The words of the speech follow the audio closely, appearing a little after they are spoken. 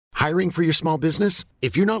Hiring for your small business?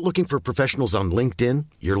 If you're not looking for professionals on LinkedIn,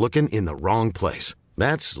 you're looking in the wrong place.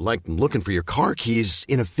 That's like looking for your car keys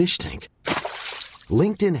in a fish tank.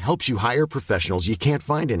 LinkedIn helps you hire professionals you can't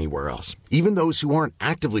find anywhere else, even those who aren't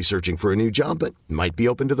actively searching for a new job but might be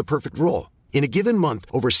open to the perfect role. In a given month,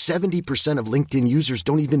 over 70% of LinkedIn users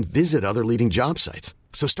don't even visit other leading job sites.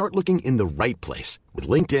 So start looking in the right place. With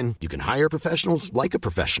LinkedIn, you can hire professionals like a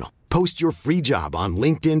professional. Post your free job on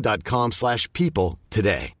linkedin.com/people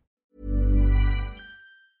today.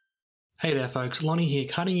 Hey there folks, Lonnie here,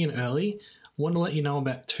 cutting in early. Want to let you know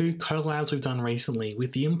about 2 collabs we've done recently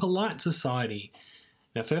with the Impolite Society.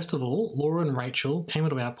 Now first of all, Laura and Rachel came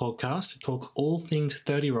onto our podcast to talk all things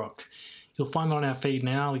 30 Rock. You'll find that on our feed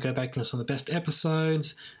now. We go back into some of the best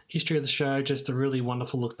episodes, history of the show, just a really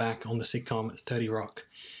wonderful look back on the sitcom 30 Rock.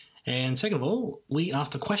 And second of all, we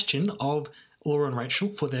asked a question of Laura and Rachel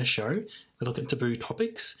for their show. We look at taboo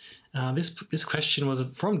topics. This question was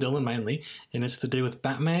from Dylan mainly, and it's to do with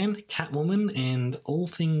Batman, Catwoman, and all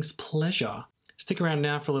things pleasure. Stick around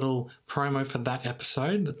now for a little promo for that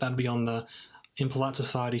episode. That'll be on the Impolite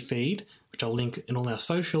Society feed, which I'll link in all our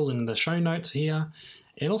socials and in the show notes here.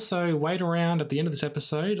 And also, wait around at the end of this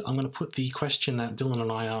episode, I'm going to put the question that Dylan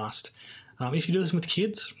and I asked. If you do this with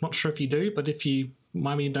kids, not sure if you do, but if you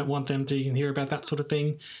maybe don't want them to hear about that sort of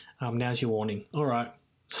thing, now's your warning. All right,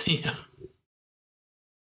 see ya.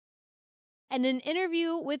 In an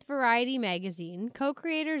interview with Variety magazine,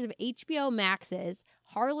 co-creators of HBO Max's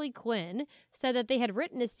Harley Quinn said that they had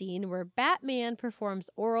written a scene where Batman performs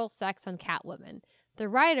oral sex on Catwoman. The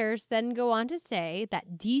writers then go on to say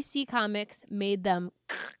that DC Comics made them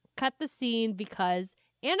cut the scene because,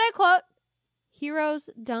 and I quote, heroes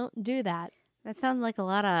don't do that. That sounds like a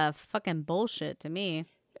lot of fucking bullshit to me.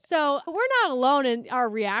 So we're not alone in our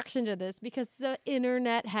reaction to this because the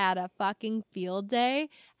internet had a fucking field day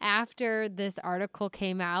after this article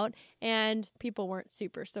came out and people weren't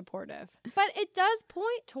super supportive. But it does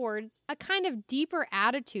point towards a kind of deeper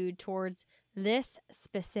attitude towards this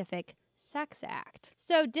specific sex act.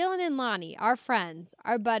 So Dylan and Lonnie, our friends,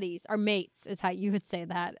 our buddies, our mates is how you would say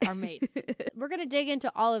that, our mates. We're going to dig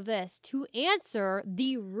into all of this to answer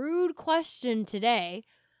the rude question today.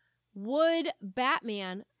 Would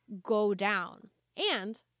Batman go down?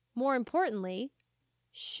 And more importantly,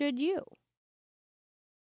 should you?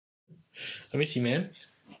 I miss you, man.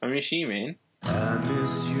 I miss you, man. I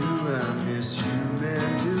miss you, man.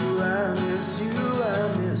 Do I miss you?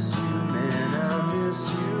 I miss you, man. I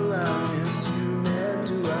miss you, man.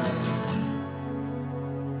 Do I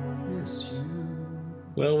miss you?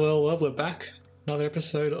 Well, we're back. Another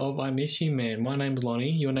episode of I Miss You, Man. My name's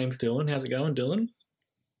Lonnie. Your name's Dylan. How's it going, Dylan?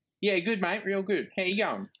 Yeah, good, mate. Real good. How you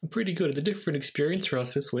going? Pretty good. It's a different experience for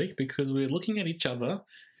us this week because we're looking at each other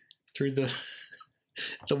through the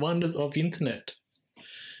the wonders of the internet.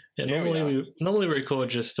 Yeah, normally we record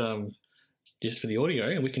just for the audio,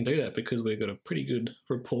 and we can do that because we've got a pretty good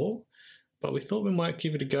rapport. But we thought we might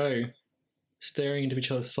give it a go, staring into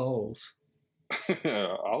each other's souls.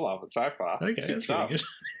 I love it so far. Okay, that's pretty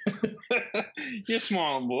good. You're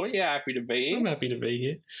smiling, boy. You're happy to be here. I'm happy to be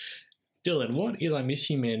here. Dylan, what is I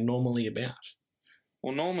Miss You, Man normally about?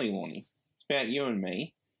 Well, normally, Lonnie, it's about you and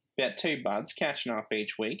me, about 2 buds catching up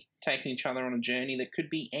each week, taking each other on a journey that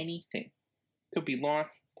could be anything. Could be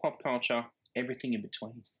life, pop culture, everything in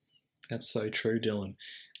between. That's so true, Dylan.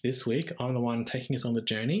 This week, I'm the one taking us on the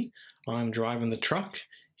journey. I'm driving the truck,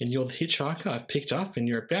 and you're the hitchhiker I've picked up, and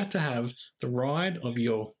you're about to have the ride of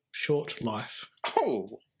your short life.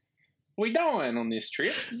 Oh, we dying on this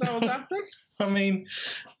trip? Is that what's happening? I mean,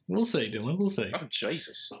 we'll see, Dylan. We'll see. Oh,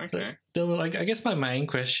 Jesus. Okay. So, Dylan, I guess my main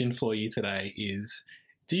question for you today is,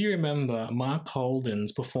 do you remember Mark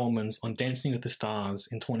Holden's performance on Dancing with the Stars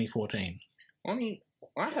in 2014? Lonnie,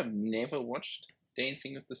 I have never watched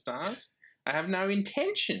Dancing with the Stars. I have no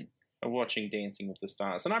intention of watching Dancing with the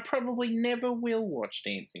Stars, and I probably never will watch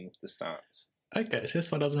Dancing with the Stars. Okay, so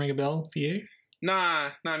this one doesn't ring a bell for you?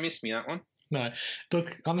 Nah, missed me that one. No.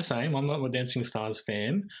 Look, I'm the same. I'm not a Dancing with the Stars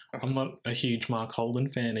fan. I'm not a huge Mark Holden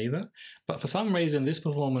fan either. But for some reason, this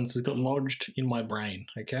performance has got lodged in my brain,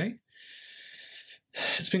 okay?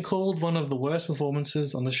 It's been called one of the worst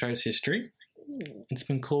performances on the show's history. It's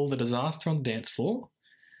been called a disaster on the dance floor.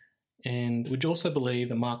 And would you also believe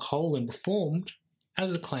that Mark Holden performed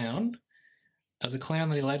as a clown that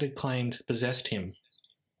he later claimed possessed him?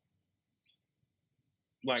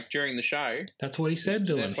 Like during the show? That's what he said,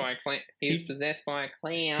 Dylan. He was possessed by a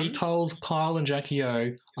clown. He told Kyle and Jackie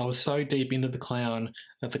O, I was so deep into the clown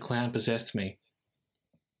that the clown possessed me.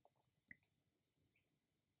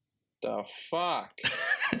 The fuck?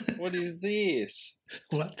 What is this?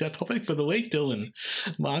 Well, that's our topic for the week, Dylan.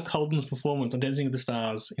 Mark Holden's performance on Dancing with the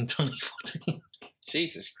Stars in 2014.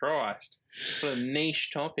 Jesus Christ. What a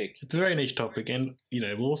niche topic. It's a very niche topic, and,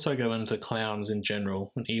 we'll also go into clowns in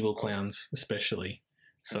general, and evil clowns especially.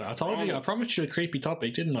 So I told you, I promised you a creepy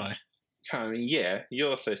topic, didn't I? I mean, yeah, you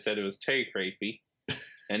also said it was too creepy.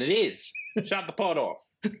 And it is. Shut the pot off.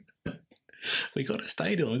 We got to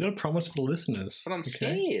stay, Dylan. We got to promise for the listeners. But I'm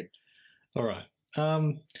scared. All right.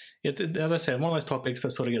 As I said, one of those topics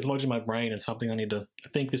that sort of gets lodged in my brain and something I need to I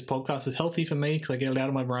think this podcast is healthy for me because I get it out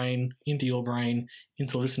of my brain, into your brain,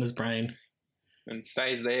 into the listener's brain. And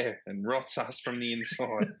stays there and rots us from the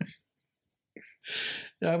inside.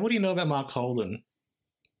 What do you know about Mark Holden?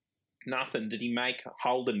 Nothing. Did he make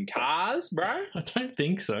Holden cars, bro? I don't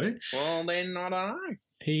think so. Well, then I don't know.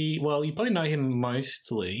 You probably know him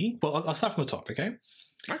mostly. Well, I'll start from the top, okay?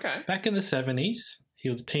 Okay. Back in the 70s, he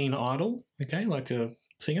was a teen idol, okay, like a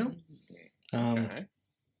singer. Okay.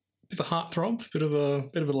 Bit of a heartthrob, bit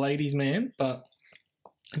of a ladies' man, but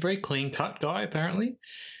a very clean-cut guy, apparently.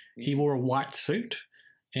 He wore a white suit,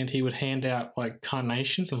 and he would hand out, like,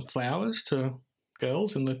 carnations and flowers to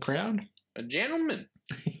girls in the crowd. A gentleman.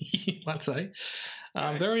 You might say.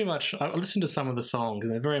 Very much, I listened to some of the songs,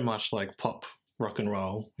 and they're very much like pop, rock and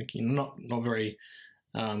roll. Like, not very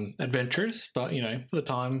adventurous, but, for the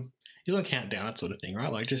time, he's on Countdown, that sort of thing,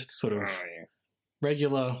 right? Like, just sort of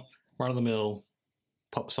regular, run-of-the-mill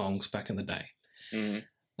pop songs back in the day.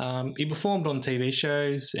 Mm-hmm. He performed on TV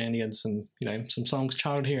shows, and he had some songs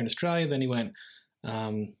charted here in Australia. Then he went,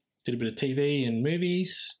 did a bit of TV and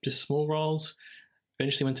movies, just small roles.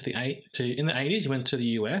 Eventually went in the 80s, he went to the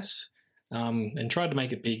US and tried to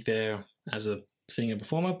make it big there as a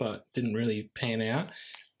singer-performer, but didn't really pan out.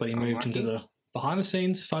 But he moved into the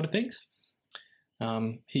behind-the-scenes side of things.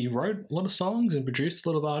 He wrote a lot of songs and produced a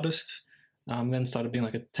lot of artists, then started being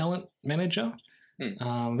like a talent manager.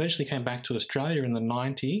 Eventually came back to Australia in the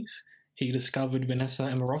 90s. He discovered Vanessa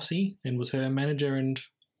Amorosi and was her manager and,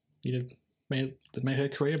 made her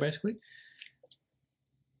career, basically.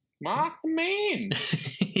 Mark the Man.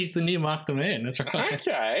 He's the new Mark the Man, that's right.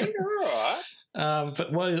 Okay, all right.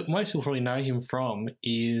 But what most people probably know him from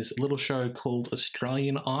is a little show called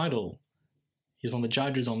Australian Idol. He was one of the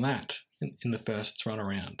judges on that in the first run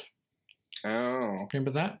around. Oh.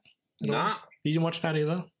 Remember that? Nah. You didn't watch that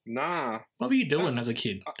either? Nah. What were you doing as a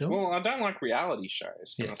kid? Well, I don't like reality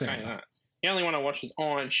shows. Yeah, fair enough. That. The only one I watched was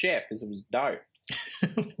Iron Chef because it was dope.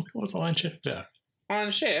 What was Iron Chef about? Iron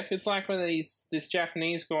Chef, it's like when this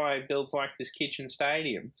Japanese guy builds like this kitchen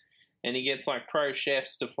stadium and he gets like pro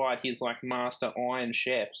chefs to fight his like master iron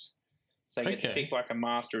chefs. So they get to pick like a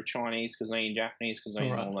master of Chinese cuisine, Japanese cuisine,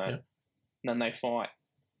 and all that. Yeah. And then they fight.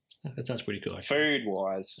 That sounds pretty cool, actually.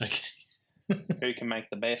 Food-wise. Okay. Who can make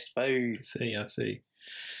the best food? I see.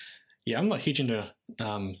 Yeah, I'm not huge into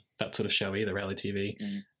that sort of show either, reality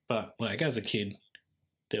TV. But like as a kid,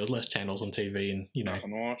 there was less channels on TV and,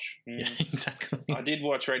 Nothing to watch. Yeah, exactly. I did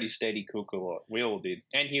watch Ready Steady Cook a lot. We all did.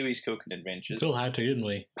 And Huey's Cooking Adventures. We all had to, didn't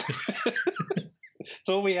we? That's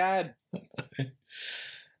all we had.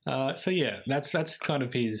 So yeah, that's kind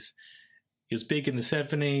of his. He was big in the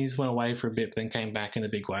 70s, went away for a bit, then came back in a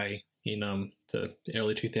big way in the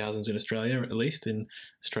early 2000s in Australia, at least in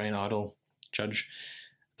Australian Idol judge.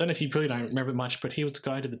 I don't know if you probably don't remember it much, but he was the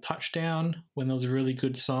guy who did the touchdown when there was a really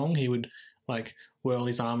good song. He would like whirl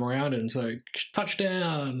his arm around and so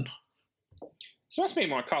touchdown. This must be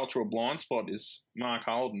my cultural blind spot is Mark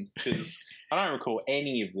Holden because I don't recall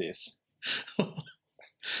any of this.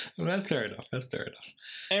 Well, that's fair enough.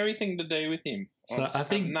 Everything to do with him. So I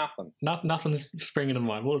think nothing's springing to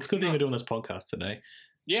mind. Well, it's a good thing we're doing this podcast today.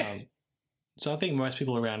 Yeah. So I think most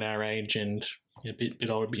people around our age and a bit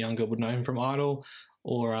older, a bit younger would know him from Idol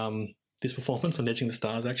or this performance on Dancing with the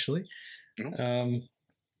Stars, actually.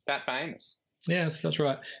 That famous. Yeah, that's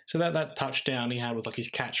right. So that touchdown he had was like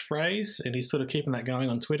his catchphrase, and he's sort of keeping that going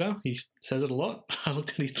on Twitter. He says it a lot. I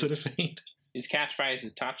looked at his Twitter feed. His catchphrase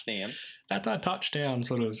is touchdown. That's our touchdown,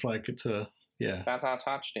 sort of like it's a, yeah. That's our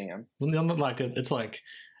touchdown. Well, not like it's like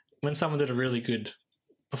when someone did a really good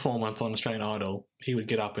performance on Australian Idol, he would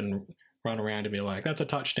get up and run around and be like, that's a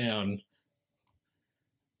touchdown.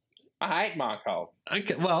 I hate Mark Holden.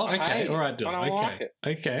 Okay, well, okay, all right, Dylan. I don't like it.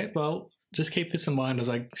 Okay, well, just keep this in mind as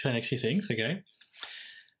I say next few things, okay?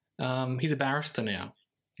 He's a barrister now.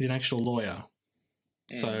 He's an actual lawyer.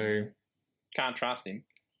 So... Can't trust him.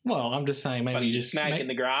 Well, I'm just saying maybe but you just... snake in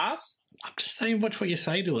the grass? I'm just saying watch what you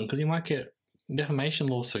say, Dylan, because you might get a defamation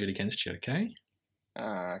lawsuit against you, okay?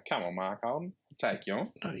 Come on, Mark Holden. I'll take you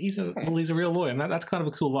on. He's a real lawyer, and that's kind of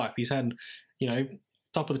a cool life. He's had,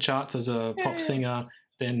 top of the charts as a pop singer,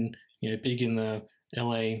 then, big in the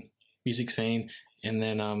LA music scene, and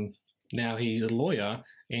then now he's a lawyer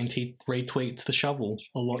and he retweets the shovel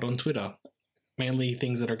a lot on Twitter, mainly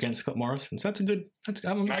things that are against Scott Morrison. So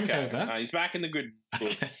I'm okay with that. He's back in the good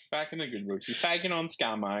books. Okay. Back in the good books. He's taking on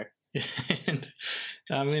Scummo.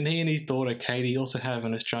 And he and his daughter Katie also have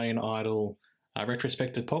an Australian Idol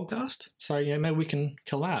retrospective podcast. So maybe we can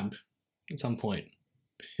collab at some point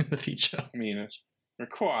in the future. I mean, it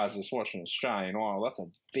requires us watching Australian Idol. That's a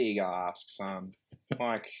big ask, son.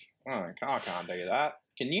 Like, I can't do that.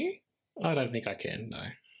 Can you? I don't think I can. No,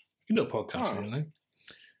 you can do a podcast, anyway.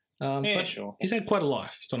 Yeah, but sure. He's had quite a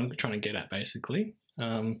life. That's what I'm trying to get at, basically.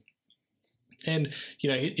 And,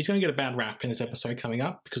 he's going to get a bad rap in this episode coming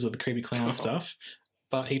up because of the creepy clown stuff,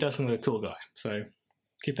 but he does seem like a cool guy, so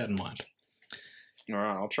keep that in mind. All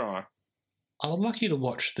right, I'll try. I would like you to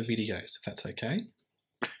watch the videos, if that's okay.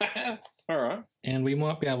 All right. And we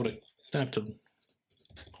might be able to, don't have to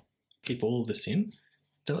keep all of this in.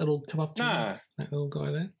 It'll come up to No. that little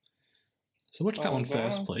guy there. So watch that one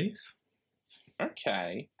first, please.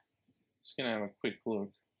 Okay. Just going to have a quick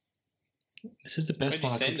look. This is the best Where'd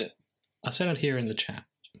one you send it? I sent it here in the chat.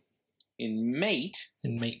 In Meet?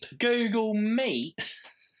 In Meet. Google Meet?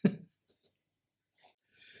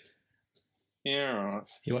 Yeah, all right.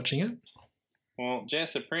 You watching it? Well,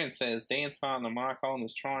 Jessa Prince says dance partner Mike Holland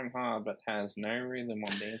is trying hard but has no rhythm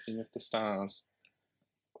on Dancing with the Stars.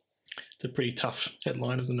 It's a pretty tough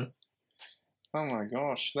headline, isn't it? Oh my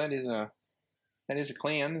gosh, that is a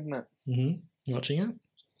clown, isn't it? Mm-hmm. You watching it?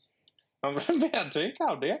 I'm about to,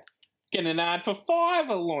 calm down. Get an ad for $5,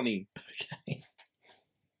 Lonnie. Okay.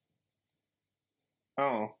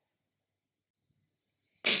 Oh.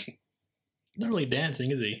 Not really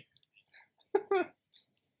dancing, is he?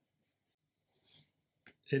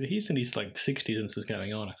 He's in his 60s and this is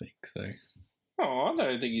going on, I think. So. Oh, I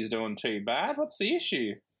don't think he's doing too bad. What's the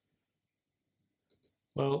issue?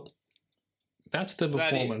 Well, that's the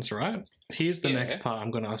performance, right? Here's the next part.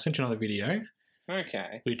 I'll send you another video.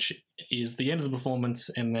 Okay. Which is the end of the performance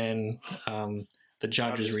and then the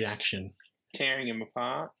judge's reaction. Tearing him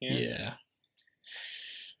apart. Yeah.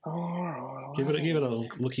 All right. Give it a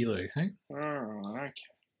looky-loo, hey? All right.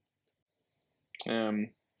 Okay.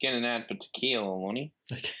 Get an ad for tequila, Lonnie.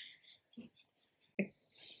 Okay.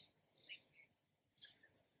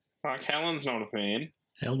 Like, Helen's not a fan.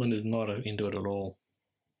 Helen is not into it at all.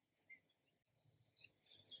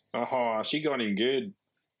 Oh, she got him good.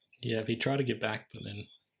 Yeah, he tried to get back, but then...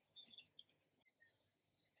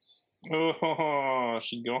 Oh,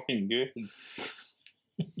 she got him good.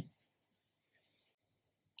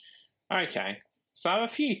 Okay, so a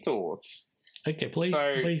few thoughts. Okay, please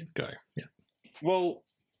go. Yeah. Well,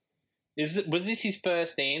 was this his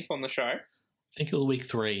first dance on the show? I think it was week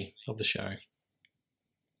 3 of the show.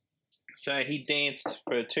 So he danced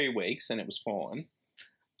for 2 weeks and it was fine.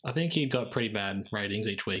 I think he got pretty bad ratings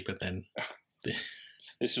each week, but then...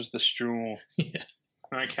 This was the straw. Yeah.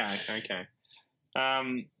 Okay.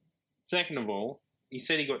 Second of all, he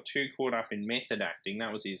said he got too caught up in method acting.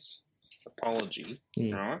 That was his apology,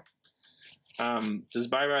 right? Does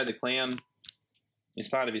Bobo the Clown, is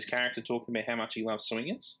part of his character talking about how much he loves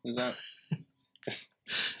swingers? Is that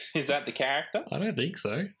the character? I don't think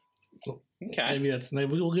so. Okay.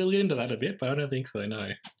 Maybe we'll get into that a bit, but I don't think so, no.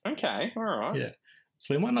 Okay, all right. Yeah.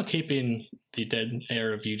 So we might not keep in the dead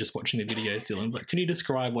air of you just watching the videos, Dylan, but can you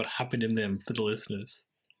describe what happened in them for the listeners?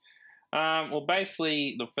 Well,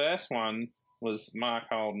 basically, the first one was Mark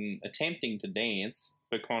Holden attempting to dance,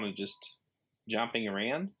 but kind of just jumping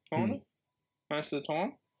around, most of the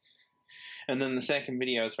time. And then the second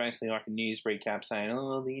video is basically like a news recap saying,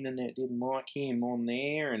 oh, the internet didn't like him on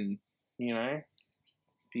there, and, a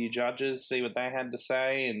few judges, see what they had to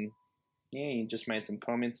say, and... yeah, he just made some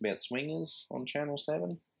comments about swingers on Channel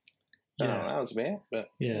 7. I don't know what that was about, but...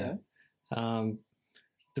 Yeah.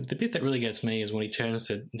 The bit that really gets me is when he turns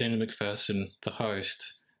to Danny McPherson, the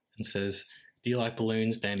host, and says, do you like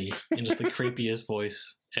balloons, Danny? In just the creepiest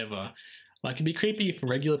voice ever. Like, it'd be creepy if a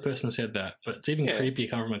regular person said that, but it's even creepier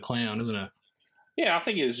coming from a clown, isn't it? Yeah, I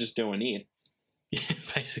think he was just doing it. Yeah,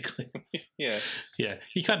 basically. Yeah. Yeah,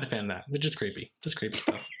 you can't defend that. It's just creepy. Just creepy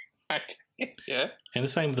stuff. Okay. Yeah. And the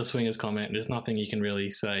same with the swingers comment. There's nothing you can really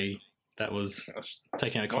say that was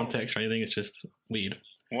taken out of context or anything. It's just weird.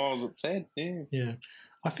 What was it said? Yeah. Yeah.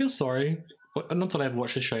 I feel sorry. Not that I've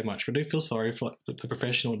watched the show much, but I do feel sorry for the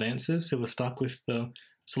professional dancers who were stuck with the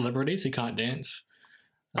celebrities who can't dance.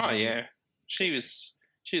 Oh, yeah. She was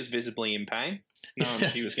visibly in pain, knowing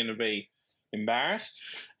she was going to be embarrassed.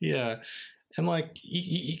 Yeah. And,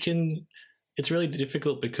 you can... It's really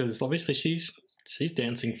difficult because obviously she's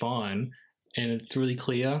dancing fine, and it's really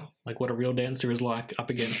clear like what a real dancer is like up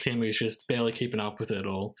against him who's just barely keeping up with it at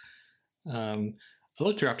all. I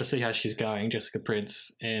looked her up to see how she's going, Jessica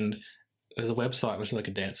Prince, and there's a website which is like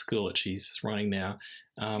a dance school that she's running now,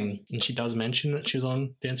 and she does mention that she was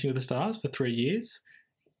on Dancing with the Stars for 3 years,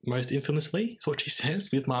 most infamously, is what she says,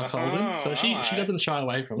 with Mark Holden. So she doesn't shy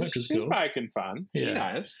away from it, which is She's cool. poking fun. She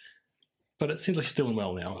knows. But it seems like she's doing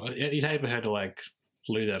well now. You'd hate for her to like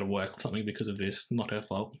lose out of work or something because of this. Not her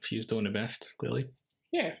fault. She was doing her best, clearly.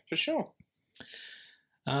 Yeah, for sure.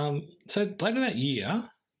 So later that year,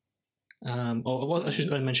 I should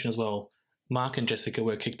mention as well, Mark and Jessica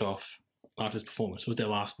were kicked off after this performance. It was their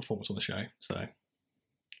last performance on the show. So, does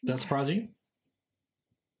that surprise you?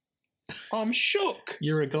 I'm shook.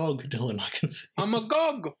 You're agog, Dylan, I can see. I'm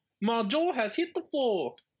agog. My jaw has hit the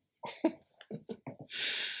floor.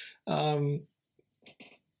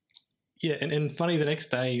 Yeah, and funny, the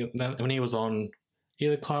next day when he was on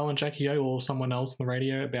either Kyle and Jackie O or someone else on the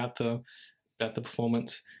radio about the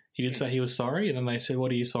performance, he did say he was sorry, and then they said,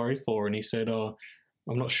 "What are you sorry for?" And he said, "Oh,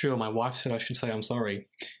 I'm not sure. My wife said I should say I'm sorry."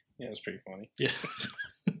 Yeah, it was pretty funny. Yeah.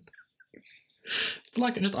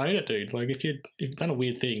 Like, just own it, dude. Like, if you've done a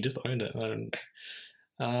weird thing, just own it.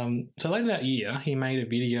 So later that year, he made a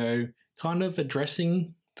video kind of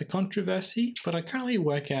addressing the controversy, but I can't really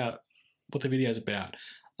work out what the video's about.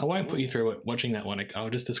 I won't put you through it watching that one. I'll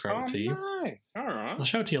just describe it to you. No. All right. I'll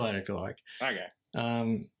show it to you later if you like. Okay.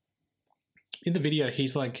 In the video,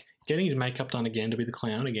 he's like getting his makeup done again to be the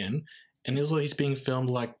clown again, and also he's being filmed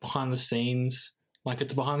like behind the scenes. Like,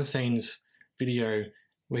 it's a behind the scenes video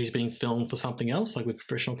where he's being filmed for something else, like with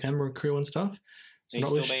professional camera crew and stuff. So He's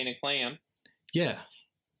still being a clown. Yeah.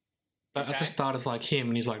 But Okay. at the start, it's like him,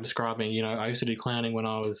 and he's like describing, I used to do clowning when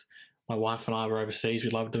my wife and I were overseas.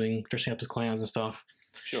 We loved dressing up as clowns and stuff.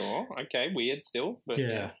 Sure. Okay. Weird still. But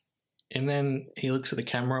Yeah. And then he looks at the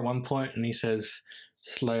camera at one point and he says,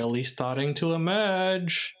 "Slowly starting to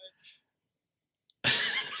emerge."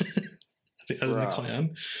 As in the Right.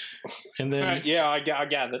 clown. And then Yeah, I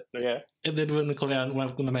gathered. Yeah. And then when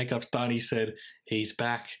the makeup's done, he said he's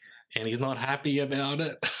back and he's not happy about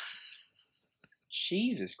it.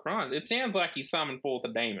 Jesus Christ. It sounds like he summoned forth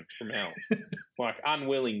a demon from hell. Like,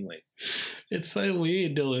 unwillingly. It's so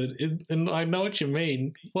weird, Dylan. And I know what you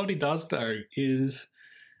mean. What he does, though, is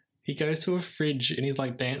he goes to a fridge and he's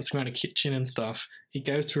like dancing around a kitchen and stuff. He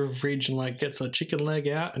goes to a fridge and like gets a chicken leg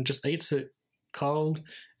out and just eats it cold.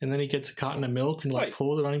 And then he gets a carton of milk and like Wait.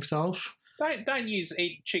 pours it on himself. Don't use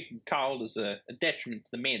eating chicken cold as a detriment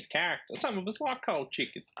to the man's character. Some of us like cold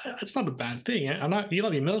chicken. It's not a bad thing. I know you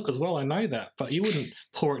love your milk as well. I know that, but you wouldn't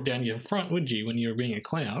pour it down your front, would you, when you were being a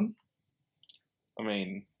clown? I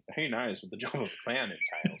mean, who knows what the job of a clown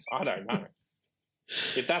entails? I don't know.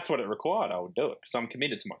 If that's what it required, I would do it because I'm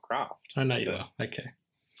committed to my craft. I know you are. Okay.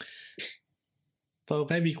 So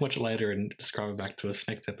maybe you can watch it later and describe it back to us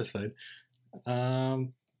next episode.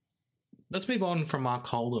 Let's move on from Mark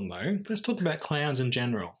Holden, though. Let's talk about clowns in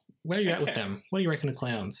general. Where are you at with Okay. them? What do you reckon of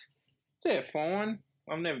clowns? They're fine.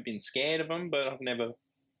 I've never been scared of them, but I've never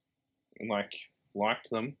liked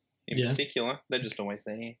them in Yeah. particular. They're just always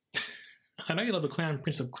there. I know you love the clown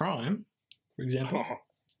Prince of Crime, for example. Oh,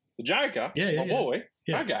 the Joker, Yeah, my boy.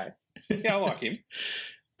 Yeah. Okay, yeah, I like him.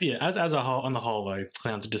 Yeah, as a whole, on the whole, though,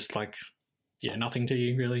 clowns are just like, nothing to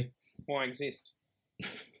you, really. Why exist?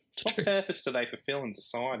 It's What true. purpose do they fulfill in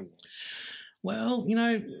society? Well,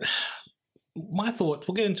 my thoughts,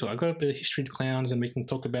 we'll get into it. I've got a bit of history of clowns and we can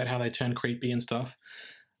talk about how they turn creepy and stuff.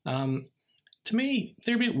 To me,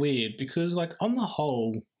 they're a bit weird because, like, on the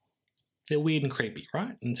whole, they're weird and creepy,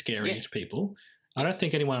 right? And scary Yeah. to people. I don't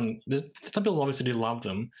think some people obviously do love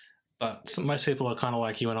them, but most people are kind of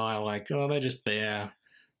like you and I are like, oh, they're just there.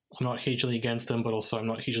 I'm not hugely against them, but also I'm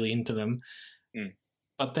not hugely into them. Mm.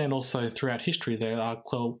 But then also throughout history, they are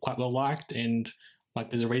quite well liked, and like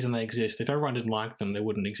there's a reason they exist. If everyone didn't like them, they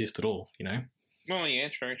wouldn't exist at all, Well, yeah,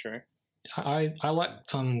 true. I like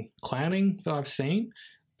some clowning that I've seen,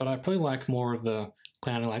 but I probably like more of the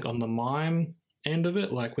clowning like on the mime end of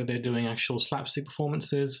it, like where they're doing actual slapstick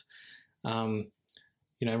performances,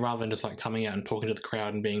 rather than just like coming out and talking to the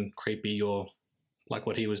crowd and being creepy or like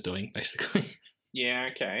what he was doing, basically. Yeah,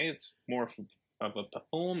 okay. It's more of a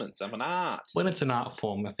performance, of an art. When it's an art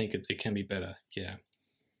form, I think it can be better, yeah.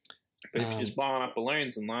 But if you're just blowing up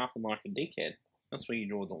balloons and laughing like a dickhead, that's where you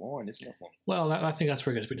draw the line, isn't it? Well, I think that's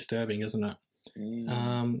where it gets a bit disturbing, isn't it?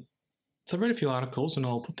 Mm. So I read a few articles and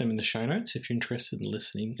I'll put them in the show notes if you're interested in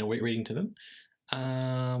listening or reading to them.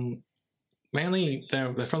 Mainly,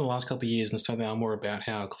 they're from the last couple of years, and so they are more about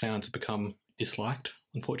how clowns have become disliked,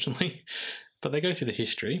 unfortunately. But they go through the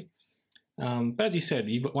history. But as you said,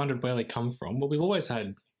 you wondered where they come from. Well, we've always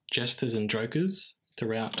had jesters and jokers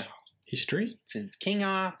throughout history. Since King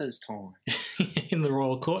Arthur's time. In the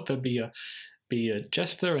royal court, there'd be a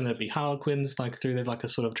jester and there'd be harlequins there's like a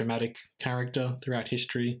sort of dramatic character throughout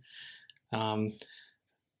history.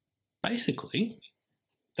 Basically,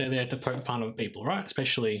 they're there to poke fun at people, right?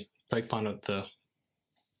 Especially poke fun at the...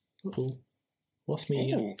 Uh-oh. Lost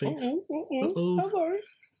me again, please. Uh-oh.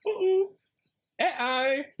 Hello.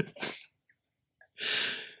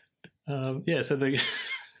 Uh-oh. So they're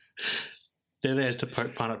there to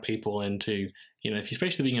poke fun at people and to, if you're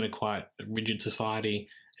especially being in a quite rigid society,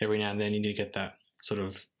 every now and then you need to get that sort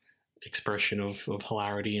of expression of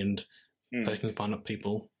hilarity and poking fun at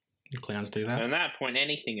people. The clowns do that. And at that point,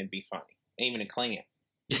 anything would be funny, even a clown.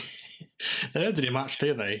 They don't do much,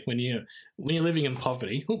 do they? When you're living in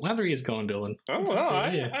poverty. Oh, my other ear's gone, Dylan. Oh,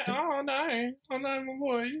 oh no, my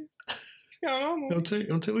boy. What's going on?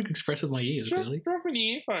 I'm too expressive with my ears, really. Dropping the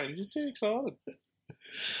earphones. You're too excited.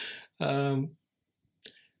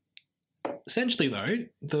 Essentially, though,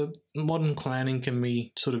 the modern clowning can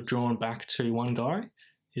be sort of drawn back to one guy.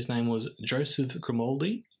 His name was Joseph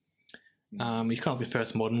Grimaldi. He's kind of the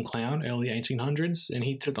first modern clown, early 1800s, and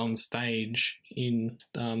he took on stage in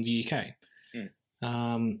the UK.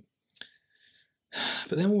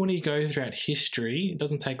 But then when you go throughout history, it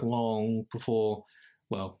doesn't take long before,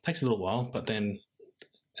 well, it takes a little while, but then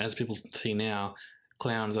as people see now,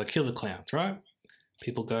 clowns are killer clowns, right?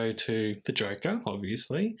 People go to the Joker,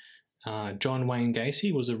 obviously. John Wayne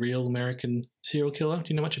Gacy was a real American serial killer. Do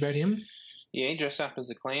you know much about him? Yeah, he dressed up as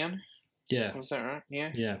a clown. Yeah. Was that right?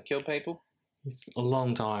 Yeah? Yeah. Killed people? A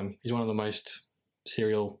long time. He's one of the most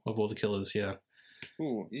serial of all the killers, yeah.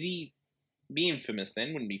 Ooh, is he be infamous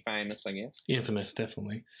then? Wouldn't be famous, I guess. Infamous,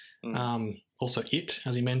 definitely. Also It,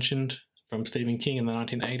 as he mentioned, from Stephen King in the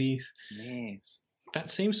 1980s. Yes. That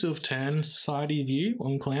seems to have turned society view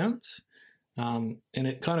on clowns. And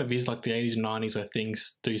it kind of is like the 80s and 90s where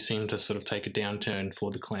things do seem to sort of take a downturn for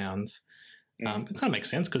the clowns. It kind of makes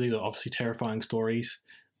sense because these are obviously terrifying stories,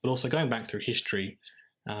 but also going back through history,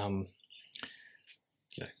 clowns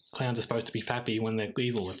are supposed to be fappy when they're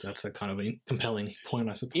evil. That's a kind of a compelling point,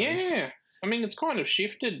 I suppose. Yeah. I mean, it's kind of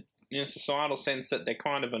shifted in a societal sense that they're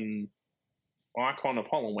kind of an icon of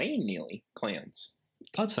Halloween, nearly, clowns.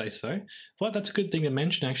 I'd say so. Well, that's a good thing to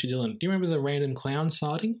mention, actually, Dylan. Do you remember the random clown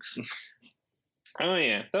sightings? Oh,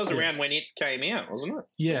 yeah. That was around when It came out, wasn't it?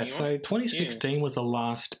 Yeah, so 2016 was the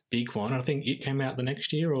last big one. I think It came out the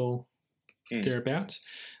next year or thereabouts.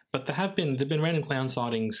 But there've been random clown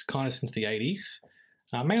sightings kind of since the 80s,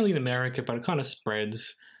 mainly in America, but it kind of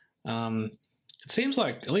spreads. It seems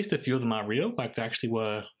like at least a few of them are real, like they actually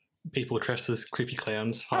were people dressed as creepy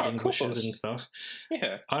clowns hiding in bushes and stuff.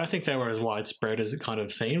 Yeah. I don't think they were as widespread as it kind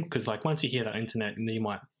of seemed, because like once you hear that internet, and you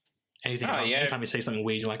might anytime you see something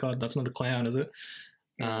weird, you're like, oh, that's not a clown, is it?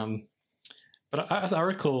 But as I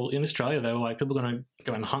recall, in Australia, they were like, people are going to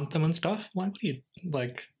go and hunt them and stuff. I'm like, what are you,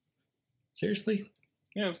 like, seriously?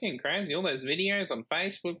 Yeah, it's getting crazy. All those videos on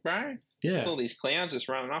Facebook, bro. Yeah. With all these clowns just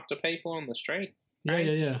running up to people on the street.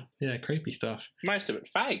 Yeah, creepy stuff. Most of it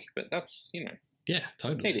fake, but that's, Yeah,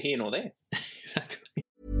 totally. neither here nor there. Exactly.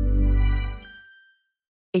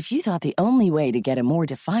 If you thought the only way to get a more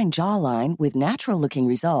defined jawline with natural-looking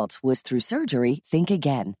results was through surgery, think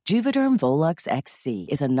again. Juvederm Volux XC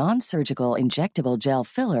is a non-surgical injectable gel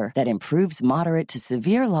filler that improves moderate to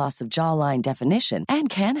severe loss of jawline definition and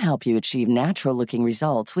can help you achieve natural-looking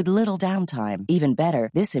results with little downtime. Even better,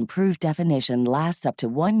 this improved definition lasts up to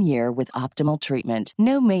 1 year with optimal treatment.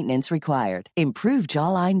 No maintenance required. Improve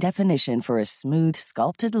jawline definition for a smooth,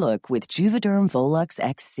 sculpted look with Juvederm Volux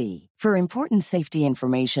XC. For important safety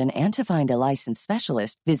information and to find a licensed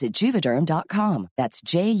specialist, visit Juvederm.com. That's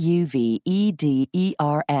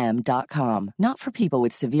Juvederm.com. Not for people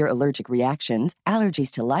with severe allergic reactions, allergies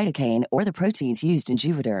to lidocaine, or the proteins used in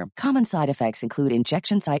Juvederm. Common side effects include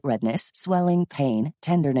injection site redness, swelling, pain,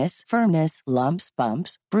 tenderness, firmness, lumps,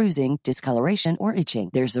 bumps, bruising, discoloration, or itching.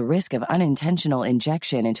 There's a risk of unintentional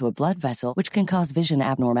injection into a blood vessel, which can cause vision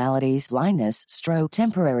abnormalities, blindness, stroke,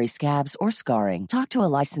 temporary scabs, or scarring. Talk to a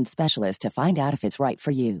licensed specialist to find out if it's right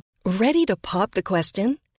for you. Ready to pop the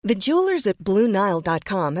question? The jewelers at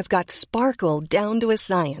BlueNile.com have got sparkle down to a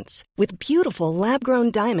science with beautiful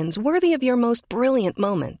lab-grown diamonds worthy of your most brilliant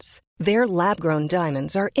moments. Their lab-grown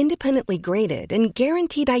diamonds are independently graded and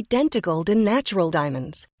guaranteed identical to natural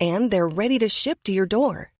diamonds, and they're ready to ship to your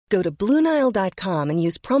door. Go to BlueNile.com and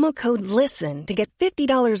use promo code LISTEN to get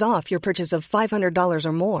 $50 off your purchase of $500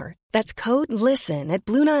 or more. That's code LISTEN at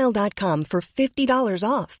BlueNile.com for $50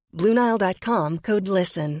 off. BlueNile.com, code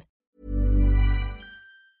LISTEN.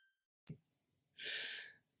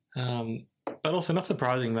 But also not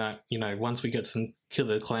surprising that, once we get some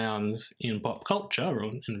killer clowns in pop culture or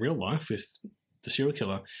in real life with the serial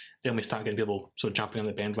killer, then we start getting people sort of jumping on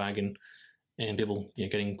the bandwagon and people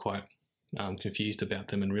getting quite confused about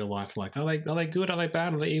them in real life. Like, are they good? Are they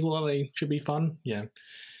bad? Are they evil? Are they should be fun? Yeah.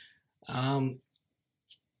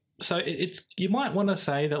 So it's you might want to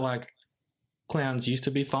say that like clowns used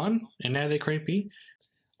to be fun and now they're creepy.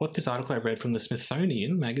 What this article I read from the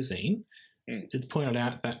Smithsonian magazine, it pointed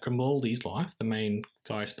out that Grimaldi's life, the main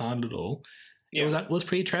guy who started it all, it was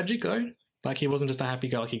pretty tragic though. Like he wasn't just a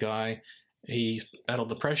happy-go-lucky guy. He battled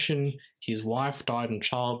depression. His wife died in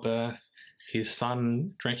childbirth. His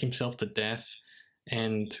son drank himself to death,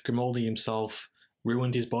 and Grimaldi himself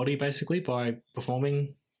ruined his body basically by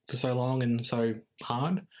performing for so long and so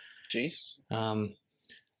hard. Jeez. And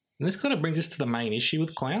this kind of brings us to the main issue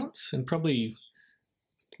with clowns, and probably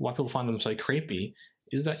why people find them so creepy,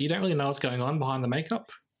 is that you don't really know what's going on behind the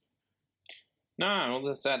makeup. No, well,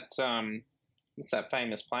 there's that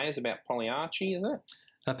famous play is about Pagliacci, is it?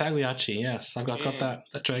 Pagliacci, yes. I've got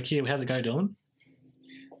that joke here. How's it go, Dylan?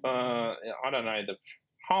 I don't know the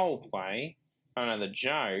whole play. I don't know the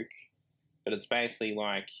joke, but it's basically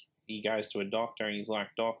like he goes to a doctor and he's like,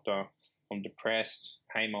 "Doctor, I'm depressed,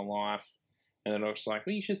 hate my life." And the doctor's like,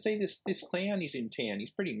 "Well, you should see this clown. He's in town. He's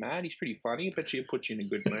pretty mad. He's pretty funny. I bet you put you in a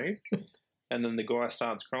good mood." And then the guy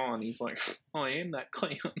starts crying. He's like, "I am that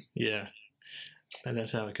clown." Yeah, and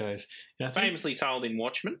that's how it goes. Famously told in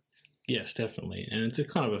Watchmen. Yes, definitely, and it's a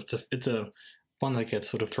kind of it's a one that gets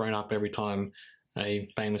sort of thrown up every time a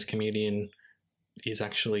famous comedian is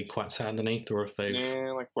actually quite sad underneath, or if they've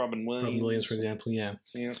like Robin Williams, for example. Yeah.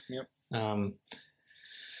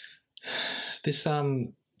 This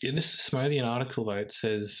Smithsonian article though, it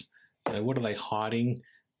says, what are they hiding?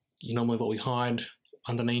 Normally, what we hide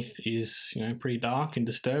underneath is pretty dark and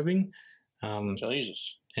disturbing.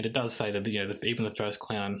 Jesus. And it does say that even the first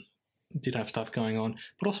clown did have stuff going on,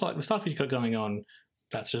 but also like the stuff he's got going on,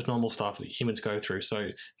 that's just normal stuff that humans go through. So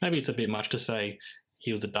maybe it's a bit much to say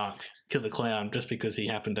he was a dark killer clown just because he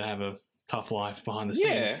happened to have a tough life behind the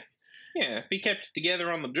scenes. Yeah. If he kept it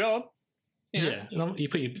together on the job. Yeah. You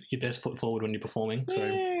put your best foot forward when you're performing. So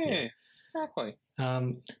yeah. Exactly.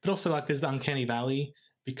 But also like there's the uncanny valley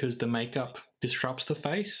because the makeup disrupts the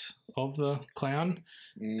face of the clown.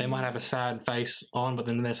 They might have a sad face on, but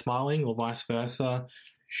then they're smiling, or vice versa.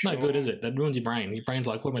 Sure. No good, is it? That ruins your brain. Your brain's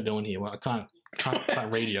like, what am I doing here? Well, I can't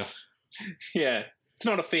read you. Yeah. It's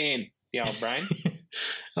not a fan, the old brain.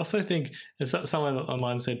 I also think, as someone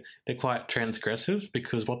online said, they're quite transgressive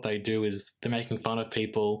because what they do is they're making fun of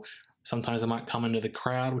people. Sometimes they might come into the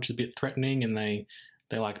crowd, which is a bit threatening, and they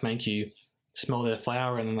like make you smell their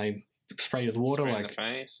flower and then they spray you with water. Spray like in the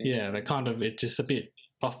face. Yeah, they kind of, it's just a bit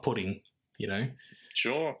off-putting,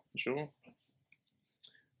 Sure.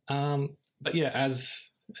 But yeah, as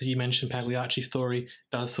you mentioned, Pagliacci's story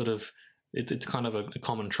does sort of, it's kind of a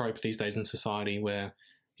common trope these days in society where,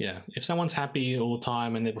 if someone's happy all the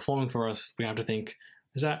time and they're performing for us, we have to think,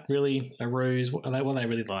 is that really a ruse? What are they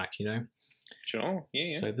really like, Sure,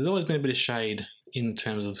 yeah. So there's always been a bit of shade in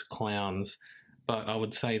terms of clowns, but I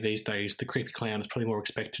would say these days the creepy clown is probably more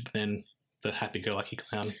expected than the happy-go-lucky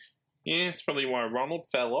clown. Yeah, it's probably why Ronald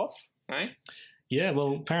fell off, eh? Yeah,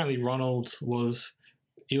 well, apparently Ronald was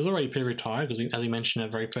already pre-retired because, as we mentioned in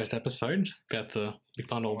our very first episode about the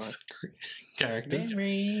McDonald's characters.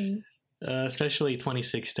 Memories. Especially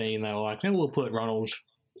 2016, they were like, maybe we'll put Ronald,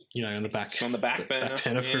 on the back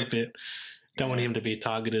burner for a bit. Don't want him to be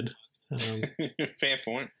targeted. Fair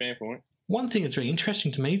point. One thing that's really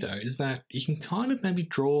interesting to me, though, is that you can kind of maybe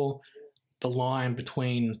draw the line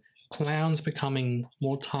between clowns becoming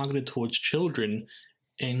more targeted towards children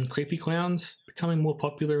and creepy clowns becoming more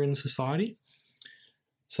popular in society.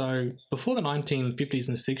 So before the 1950s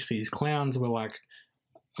and 60s, clowns were like,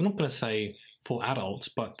 I'm not going to say for adults,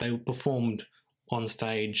 but they performed on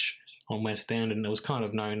stage on West End and it was kind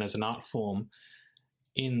of known as an art form.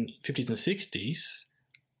 In 50s and 60s,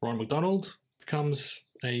 Ronald McDonald becomes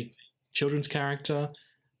a children's character.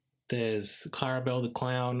 There's Clarabelle the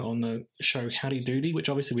Clown on the show Howdy Doody, which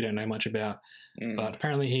obviously we don't know much about, but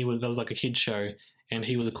apparently that was like a kid's show and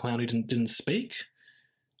he was a clown who didn't speak.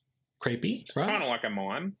 Creepy, right? Kind of like a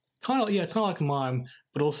mime. Kind of like a mime,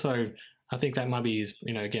 but also I think that might be his,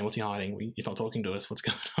 again, what's he hiding? He's not talking to us. What's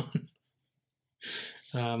going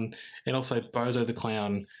on? And also Bozo the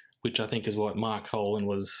Clown, which I think is what Mark Holan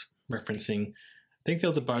was referencing. I think there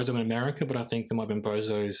was a Bozo in America, but I think there might have been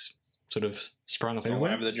Bozos sort of sprung up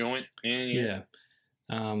everywhere. All over the joint. Yeah.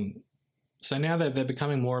 So now they're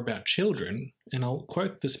becoming more about children, and I'll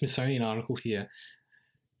quote the Smithsonian article here.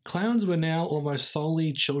 Clowns were now almost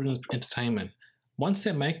solely children's entertainment. Once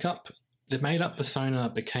their makeup the made-up persona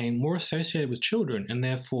became more associated with children and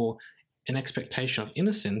therefore an expectation of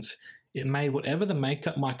innocence, it made whatever the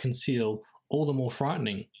makeup might conceal all the more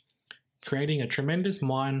frightening, creating a tremendous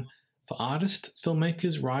mine for artists,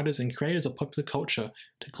 filmmakers, writers, and creators of popular culture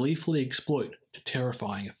to gleefully exploit to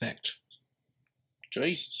terrifying effect.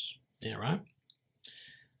 Jesus. Yeah, right?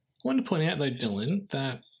 I want to point out, though, Dylan,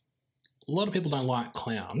 that a lot of people don't like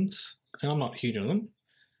clowns, and I'm not huge on them.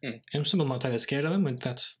 And some people might say they're scared of them, and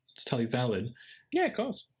that's totally valid. Yeah, of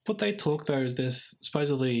course. What they talk, though, is there's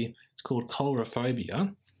supposedly, it's called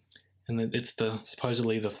coulrophobia, and it's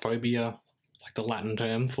supposedly the phobia, like the Latin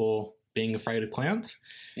term for being afraid of clowns.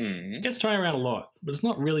 It gets thrown around a lot, but it's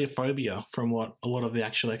not really a phobia from what a lot of the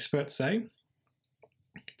actual experts say,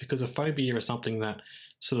 because a phobia is something that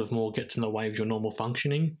sort of more gets in the way of your normal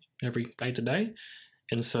functioning every day to day.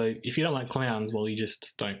 And so if you don't like clowns, well, you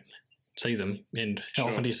just don't see them. And how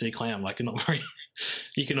often do you see a clown? Like, not very,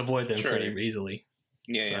 you can avoid them pretty easily.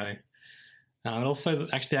 Yeah. And also,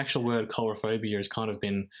 the actual word coulrophobia has kind of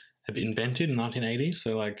been a bit invented in the 1980s.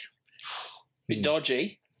 So, like, bit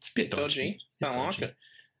dodgy. Bit dodgy. Don't like it.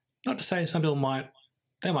 Not to say some people might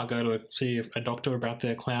go to see a doctor about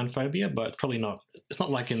their clown phobia, but probably not. It's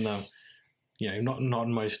not like in the, not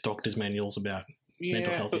in most doctors' manuals about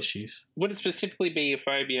mental health issues. Would it specifically be a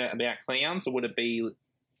phobia about clowns, or would it be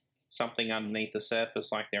something underneath the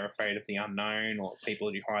surface, like they're afraid of the unknown or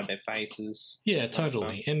people who hide their faces? Yeah,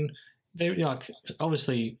 totally. And they're like,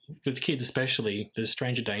 obviously, with kids especially, there's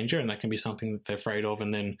stranger danger, and that can be something that they're afraid of.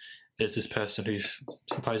 And then there's this person who's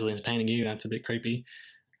supposedly entertaining you. That's a bit creepy.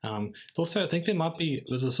 Also, I think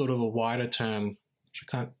there's a sort of a wider term, which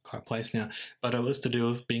I can't quite place now, but it was to do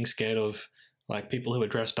with being scared of like people who are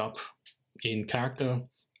dressed up in character.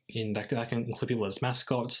 That can include people as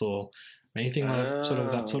mascots or anything like sort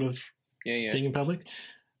of that sort of thing in public.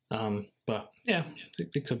 But yeah,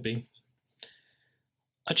 it could be.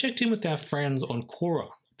 I checked in with our friends on Quora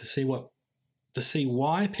to see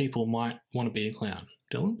why people might want to be a clown,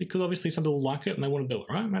 Dylan, because obviously some people like it and they want to do it,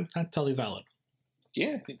 right? That's totally valid.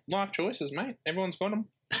 Yeah, life choices, mate. Everyone's got them.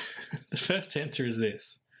 The first answer is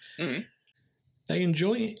this. Mm-hmm. They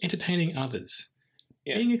enjoy entertaining others.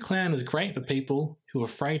 Yeah. Being a clown is great for people who are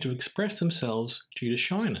afraid to express themselves due to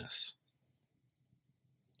shyness.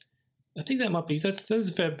 I think that's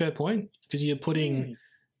a fair point, because you're putting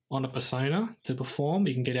on a persona to perform.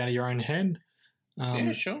 You can get out of your own head.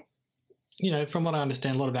 Yeah, sure. From what I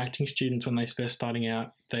understand, a lot of acting students, when they're first starting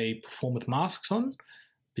out, they perform with masks on,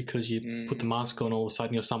 because you put the mask on, all of a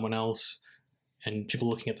sudden you're someone else, and people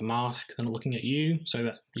looking at the mask, they're not looking at you, so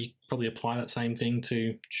that you probably apply that same thing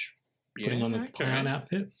to putting on the clown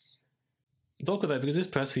outfit. Talk of that, because this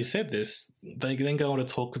person who said this, they then go on to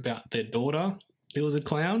talk about their daughter who was a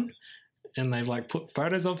clown, and they've like put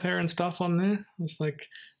photos of her and stuff on there. It's like,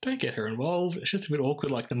 don't get her involved. It's just a bit awkward,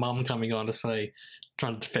 like the mum coming on to say,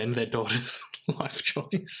 trying to defend their daughter's life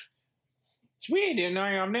choice. It's weird,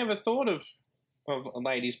 I've never thought of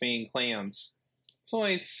ladies being clowns. It's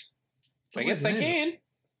always, I guess they can.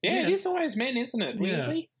 Yeah, it is always men, isn't it?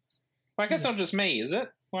 Weirdly. I guess not just me, is it?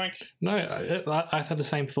 No, I've had the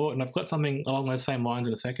same thought, and I've got something along those same lines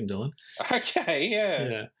in a second, Dylan. Okay,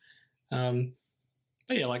 yeah.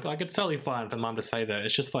 But yeah, like it's totally fine for mum to say that.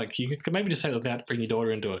 It's just like, you could maybe just say that without bringing your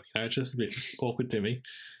daughter into it. It's just a bit awkward to me.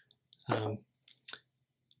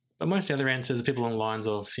 But most of the other answers are people on the lines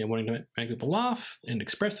of wanting to make people laugh and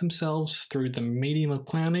express themselves through the medium of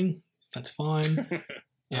clowning. That's fine.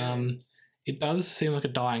 It does seem like a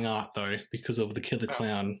dying art, though, because of the killer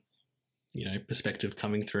clown, perspective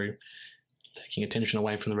coming through, taking attention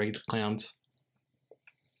away from the regular clowns.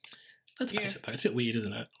 Let's face it, though, it's a bit weird,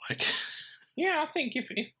 isn't it? Yeah, I think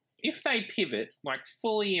if they pivot,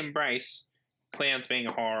 fully embrace clowns being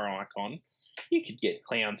a horror icon, you could get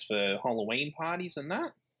clowns for Halloween parties and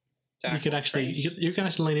that. You can actually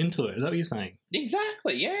lean into it. Is that what you're saying?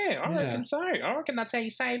 Exactly. Yeah, I reckon so. I reckon that's how you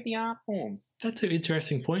save the art form. That's an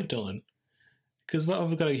interesting point, Dylan. Because what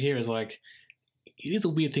I've got to hear is it is a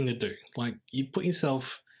weird thing to do. You put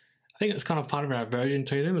yourself. I think it's kind of part of our aversion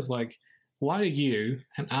to them. Is why are you,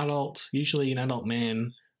 an adult, usually an adult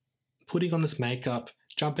man, putting on this makeup,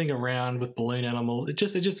 jumping around with balloon animals? It's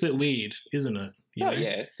just a bit weird, isn't it?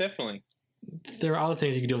 Yeah, definitely. There are other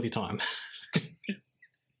things you can do with your time.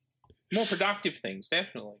 More productive things,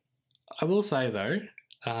 definitely. I will say, though,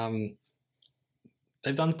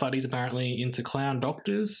 they've done studies apparently into clown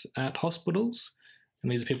doctors at hospitals,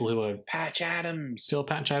 and these are people who are Patch Adams. Still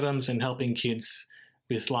Patch Adams, and helping kids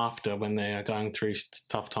with laughter when they are going through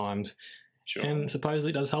tough times. Sure. And supposedly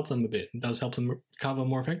it does help them a bit. It does help them recover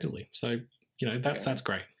more effectively. So, that's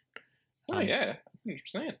great. Oh, yeah,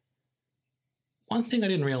 100%. One thing I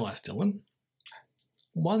didn't realise, Dylan,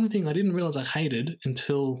 one thing I didn't realize I hated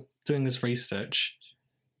until doing this research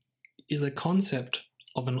is the concept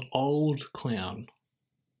of an old clown.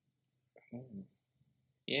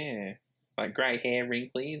 Yeah. Like grey hair,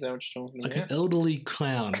 wrinkly, is that what you're talking Like about? an elderly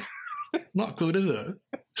clown. Not good, is it?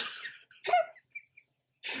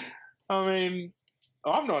 I mean,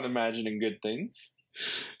 I'm not imagining good things.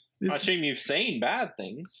 I assume you've seen bad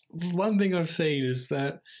things. One thing I've seen is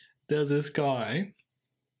that there's this guy.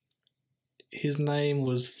 His name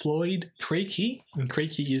was Floyd Creaky, and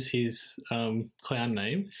Creaky is his clown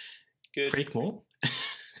name. Good. Creekmore.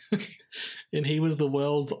 And he was the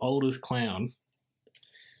world's oldest clown.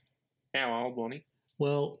 How old, Lonnie?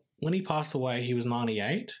 Well, when he passed away, he was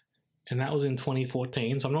 98, and that was in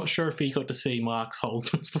 2014, so I'm not sure if he got to see Mark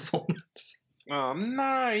Holden's performance. Oh,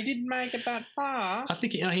 no, he didn't make it that far. I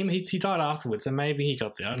think he died afterwards, so maybe he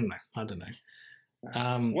got there. I don't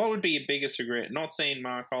know. What would be your biggest regret? Not seeing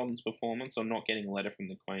Mark Holden's performance or not getting a letter from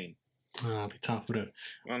the Queen? It'd be tough, wouldn't it?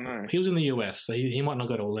 I know. He was in the US, so he might not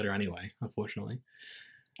go to a letter anyway, unfortunately.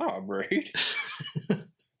 Oh, rude.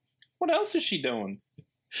 What else is she doing?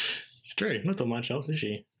 It's true. Not that much else, is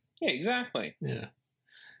she? Yeah, exactly. Yeah.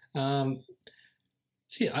 I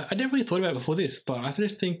never really thought about it before this, but I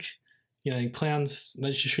just think, clowns,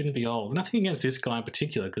 they just shouldn't be old. Nothing against this guy in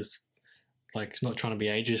particular, because, not trying to be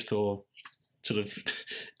ageist or sort of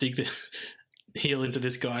dig the heel into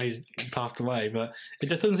this guy who's passed away, but it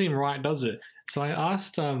just doesn't seem right, does it? So I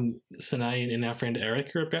asked Sine and our friend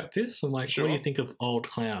Erica about this. I'm like, Sure. What do you think of old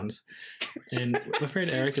clowns? And my friend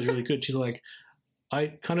Erica is really good. She's like,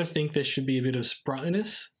 I kind of think there should be a bit of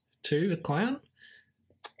sprightliness to a clown.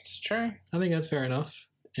 It's true. I think that's fair enough.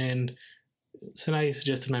 And Sine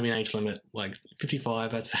suggested maybe an age limit, like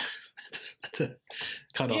 55. That's a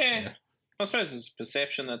cut off. Yeah. There. I suppose it's a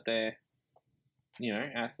perception that they're,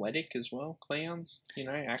 athletic as well, clowns,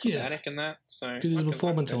 acrobatic and that. So Because there's a I can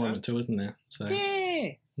performance see that. element too, isn't there? So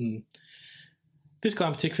Yeah. This guy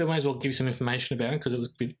in particular, I might as well give you some information about him because it was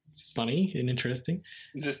a bit funny and interesting.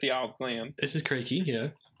 Is this the old clown? This is Creaky, yeah.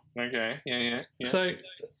 Okay. Yeah. So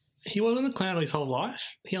he wasn't a clown his whole life.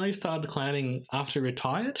 He only started clowning after he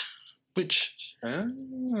retired, which, Oh.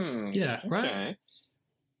 yeah, right? Okay.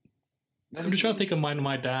 I'm just trying to think of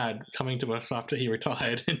my dad coming to us after he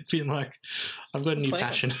retired and being like, I've got a new Clown.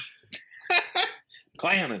 passion.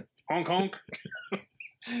 Clowning. Honk honk.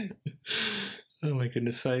 Oh my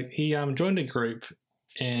goodness. So he joined a group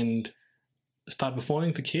and started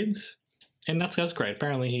performing for kids. And that's great.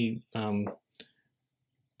 Apparently he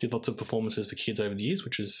did lots of performances for kids over the years,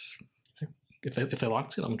 which is, if they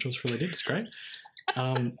liked it, I'm sure they did. It's great.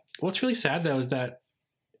 What's really sad though is that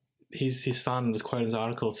his son was quoted in his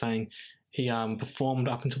article saying he performed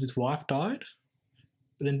up until his wife died,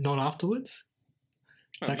 but then not afterwards.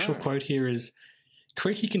 The actual quote here is,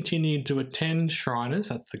 Creaky continued to attend Shriners,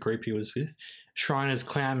 that's the group he was with, Shriners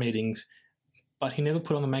clown meetings, but he never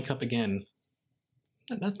put on the makeup again.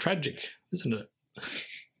 That's tragic, isn't it?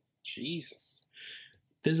 Jesus.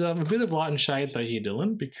 There's a bit of light and shade though here,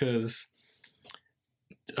 Dylan, because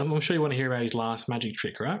I'm sure you want to hear about his last magic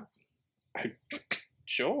trick, right?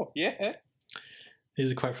 Sure, yeah.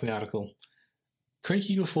 Here's a quote from the article.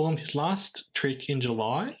 Creaky performed his last trick in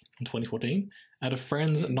July in 2014 at a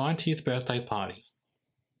friend's 90th birthday party.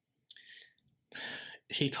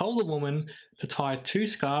 He told a woman to tie 2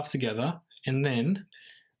 scarves together and then,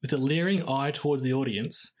 with a leering eye towards the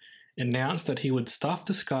audience, announced that he would stuff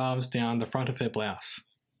the scarves down the front of her blouse.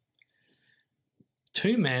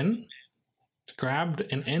 2 men grabbed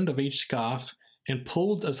an end of each scarf and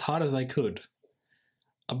pulled as hard as they could.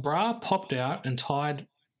 A bra popped out and tied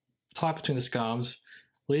between the scarves,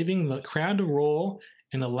 leaving the crowd to roar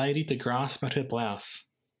and the lady to grasp at her blouse.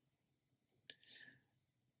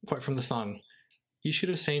 Quote from The Sun. You should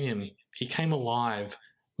have seen him. He came alive,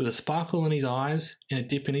 with a sparkle in his eyes and a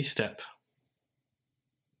dip in his step.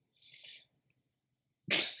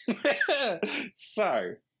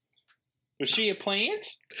 So, was she a plant?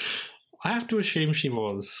 I have to assume she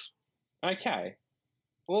was. Okay.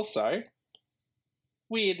 Also,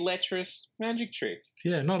 weird lecherous magic trick.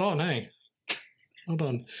 Yeah, not on, eh? Not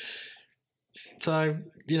on. So,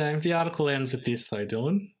 the article ends with this, though,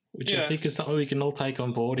 Dylan, which I think is something we can all take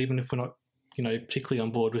on board, even if we're not, particularly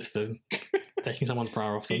on board with the taking someone's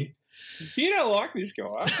bra off them. You don't like this guy,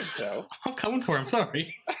 I can tell. I'm coming for him,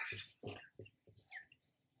 sorry.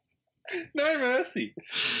 No mercy.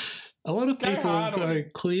 A lot of Go people hard on go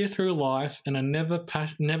it. clear through life and are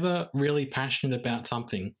never really passionate about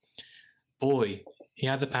something. Boy, he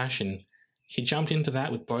had the passion. He jumped into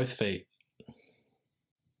that with both feet.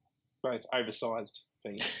 Both oversized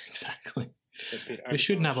feet. Exactly. That fit We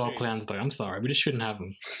shouldn't have oversized old clowns, though. I'm sorry. We just shouldn't have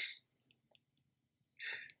them.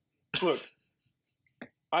 Look,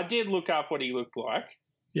 I did look up what he looked like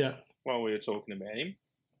Yeah. while we were talking about him.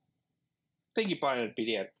 I think you played it a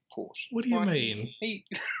bit out of proportion. What do you mean? He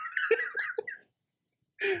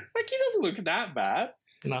doesn't look that bad.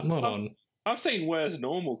 No, not on. I've seen worse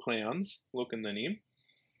normal clowns looking than him.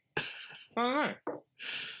 I don't know.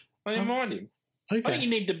 I didn't mind him. I think you Okay.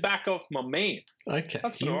 need to back off my man. Okay.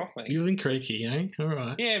 That's what I think. You and Creaky, eh? All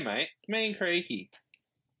right. Yeah, mate. Me and Creaky.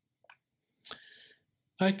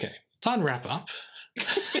 Okay. Time to wrap up.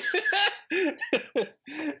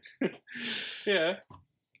 Yeah.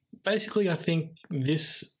 Basically, I think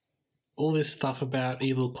all this stuff about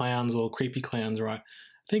evil clowns or creepy clowns, right?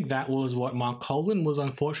 I think that was what Mark Holden was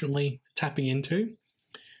unfortunately tapping into.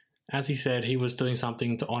 As he said, he was doing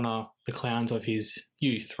something to honour the clowns of his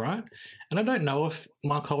youth, right? And I don't know if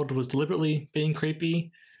Mark Holden was deliberately being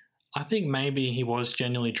creepy. I think maybe he was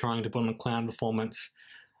genuinely trying to put on a clown performance.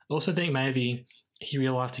 I also think maybe he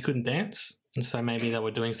realised he couldn't dance, and so maybe they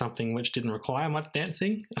were doing something which didn't require much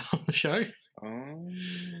dancing on the show. Oh,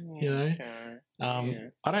 You know? okay. Yeah.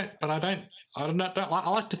 I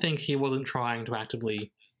like to think he wasn't trying to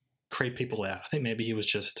actively creep people out. I think maybe he was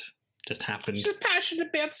just happened. He's just passionate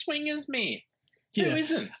about swingers, man. Yeah. Who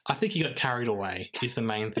isn't? I think he got carried away is the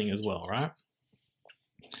main thing as well, right?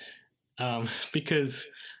 Because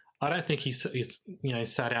I don't think he's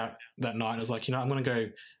sat out that night and was like, I'm going to go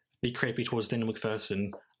be creepy towards Daniel McPherson.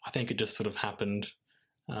 I think it just sort of happened.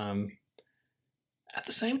 At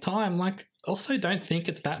the same time, like, also don't think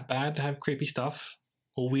it's that bad to have creepy stuff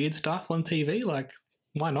or weird stuff on TV. Like,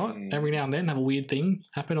 why not? Every now and then have a weird thing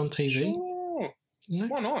happen on TV. Sure. You know?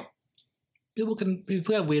 Why not?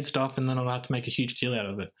 People have weird stuff and then I'll have to make a huge deal out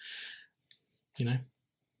of it.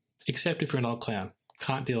 Except if you're an old clown.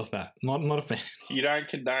 Can't deal with that. Not a fan. You don't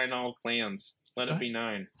condone old clowns. Let it be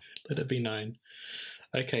known. Let it be known.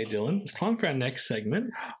 Okay, Dylan, it's time for our next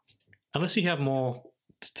segment. Unless you have more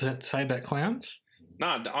to say about clowns. No,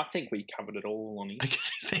 I think we covered it all, Lonnie. Okay,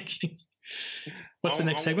 thank you. What's the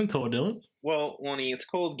next segment called, Dylan? Well, Lonnie, it's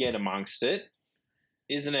called Get Amongst It,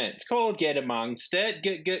 isn't it? It's called Get Amongst It.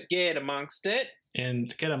 Get Amongst It.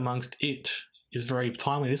 And Get Amongst It is very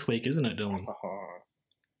timely this week, isn't it, Dylan? Oh,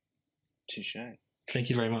 touche. Thank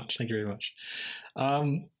you very much. Thank you very much.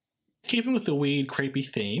 Keeping with the weird, creepy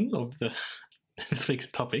theme of this week's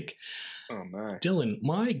topic, Oh, no. Dylan,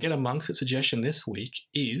 my Get Amongst It suggestion this week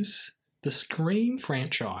is the Scream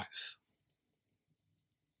franchise.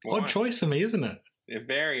 Why? Odd choice for me, isn't it? Yeah,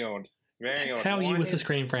 very odd. Very odd. How are you Why with the did-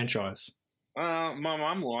 Scream franchise? My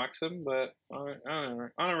mum likes them, but I don't know.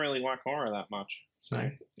 I don't really like horror that much. So, No.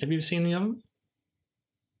 Have you ever seen any of them?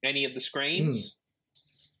 any of the Screams?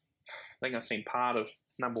 I think I've seen part of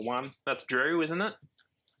number 1. That's Drew, isn't it?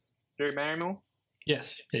 Drew Barrymore?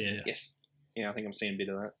 Yes. Yeah. Yes. Yeah, I think I've seen a bit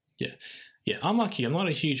of that. Yeah, I'm like you. I'm not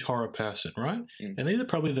a huge horror person, right? Mm. And these are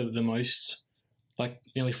probably the most, like,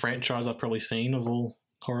 the only franchise I've probably seen of all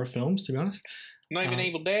horror films, to be honest. Not even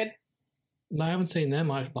Evil Dead? No, I haven't seen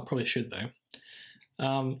them. I probably should, though.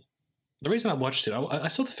 The reason I watched it, I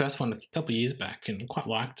saw the first one a couple of years back and quite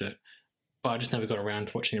liked it, but I just never got around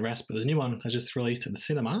to watching the rest. But there's a new one that just released at the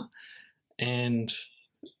cinema, and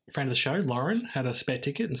a friend of the show, Lauren, had a spare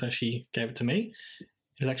ticket, and so she gave it to me.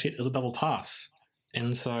 It was a double pass,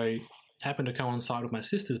 and so it happened to coincide with my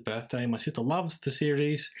sister's birthday. My sister loves the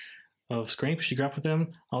series of Scream because she grew up with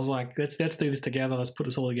them. I was like, let's do this together. Let's put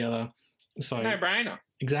this all together. So No brainer.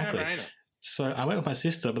 exactly. No brainer. So I went with my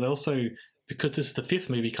sister, but also because this is the 5th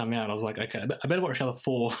movie coming out, I was like, okay, I better watch the other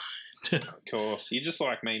 4. Of course. You're just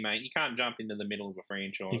like me, mate. You can't jump into the middle of a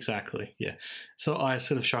franchise. Exactly, yeah. So I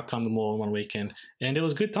sort of shotgunned them all in one weekend, and it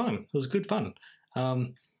was a good time. It was good fun. A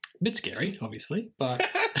bit scary, obviously, but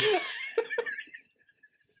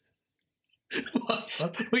what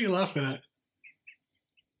are you laughing at?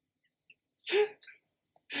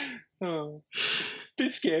 Oh,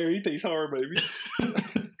 bit scary, these horror movies.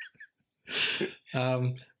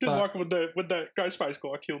 Didn't But- like when the Ghostface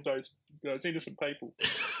guy killed those innocent people.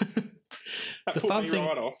 That The put fun me thing-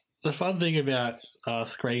 right off. The fun thing about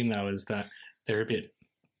Scream, though, is that they're a bit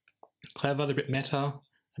clever, they're a bit meta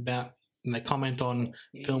about, and they comment on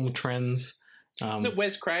film trends. Was it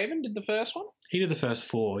Wes Craven did the first one? He did the first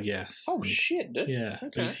 4, yes. Oh, And- shit, dude. Yeah,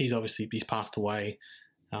 but Okay. he's obviously passed away.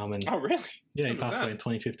 And Oh, really? yeah, he When was passed that? away in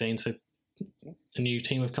 2015, so a new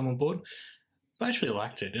team have come on board. But I actually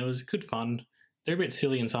liked it. It was good fun. They're a bit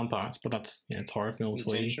silly in some parts, but that's, it's horror films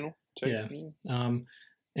for you. Intentional, too. Yeah.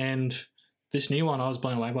 And this new one, I was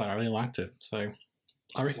blown away by it. I really liked it. So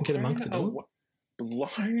I reckon get amongst it. Dylan.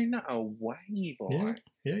 Blown away by.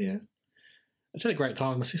 Yeah. I just had a great time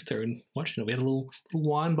with my sister and watching it. We had a little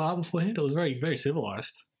wine bar beforehand. It was very, very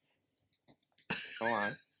civilized.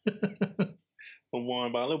 Oh, A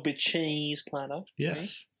wine bar, a little bit of cheese platter.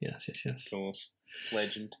 Yes. Yes. Of course.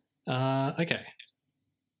 Legend. Okay.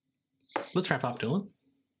 Let's wrap up, Dylan.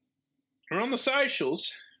 We're on the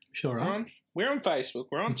socials. Sure are. We're on Facebook.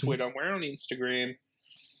 We're on Mhm. Twitter. We're on Instagram.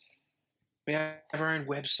 We have our own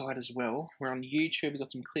website as well. We're on YouTube. We've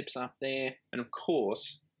got some clips up there. And of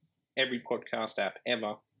course, every podcast app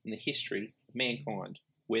ever in the history of mankind,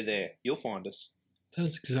 we're there. You'll find us. That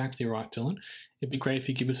is exactly right, Dylan. It'd be great if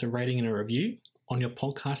you give us a rating and a review on your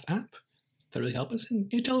podcast app. That really help us.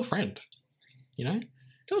 And you tell a friend. You know?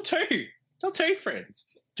 Tell two. Tell two friends.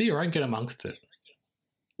 Do your own, get amongst it.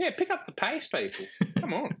 Yeah, pick up the pace, people.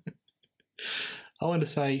 Come on. I want to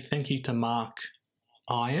say thank you to Mark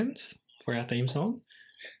Irons for our theme song.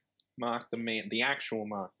 Mark the Man. The actual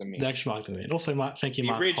Mark the Man. The actual Mark the Man. Also, thank you, The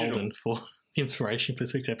Mark original. Holden, for the inspiration for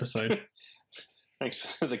this week's episode. Thanks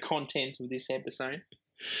for the content of this episode.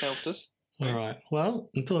 Helped us. All right. Well,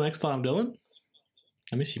 until next time, Dylan.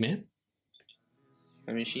 I miss you, man.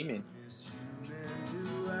 I miss you, man.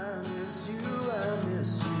 I miss you, I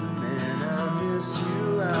miss you, man. I miss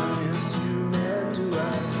you, I miss you, man. Do I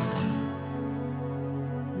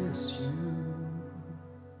miss you?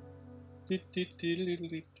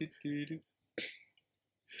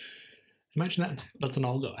 Imagine that's an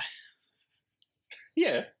old guy.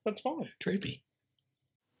 Yeah, that's fine. Creepy.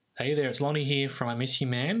 Hey there, it's Lonnie here from I Miss You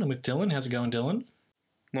Man. I'm with Dylan. How's it going, Dylan?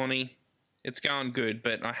 Lonnie, it's going good,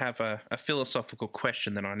 but I have a philosophical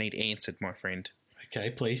question that I need answered, my friend.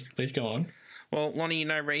 Okay, please go on. Well, Lonnie, you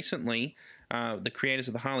know, recently, the creators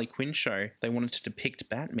of the Harley Quinn show, they wanted to depict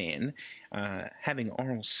Batman having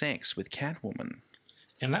oral sex with Catwoman.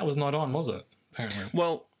 And that was not on, was it? Apparently.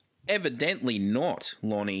 Well, evidently not,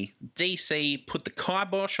 Lonnie. DC put the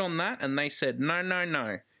kibosh on that, and they said,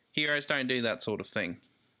 no. Heroes don't do that sort of thing.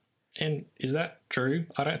 And is that true?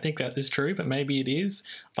 I don't think that is true, but maybe it is.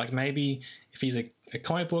 Like maybe if he's a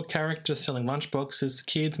comic book character selling lunchboxes to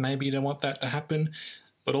kids, maybe you don't want that to happen.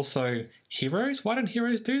 But also, heroes? Why don't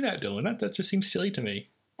heroes do that, Dylan? That just seems silly to me.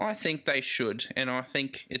 I think they should, and I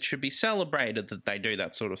think it should be celebrated that they do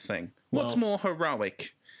that sort of thing. What's more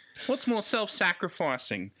heroic? What's more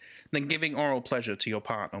self-sacrificing than giving oral pleasure to your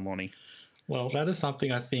partner, Lonnie? Well, that is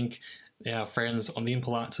something I think our friends on the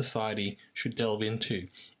Impolite Society should delve into.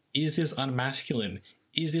 Is this unmasculine?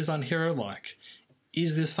 Is this unhero-like?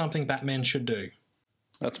 Is this something Batman should do?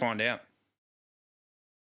 Let's find out.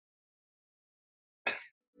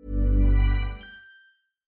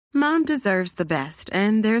 Mom deserves the best,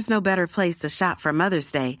 and there's no better place to shop for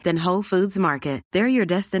Mother's Day than Whole Foods Market. They're your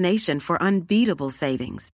destination for unbeatable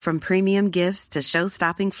savings, from premium gifts to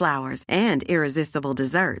show-stopping flowers and irresistible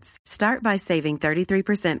desserts. Start by saving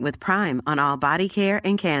 33% with Prime on all body care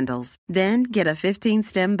and candles. Then get a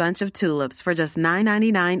 15-stem bunch of tulips for just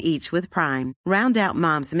 $9.99 each with Prime. Round out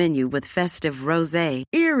Mom's menu with festive rosé,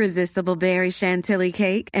 irresistible berry chantilly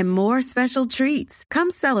cake, and more special treats. Come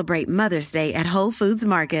celebrate Mother's Day at Whole Foods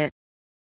Market.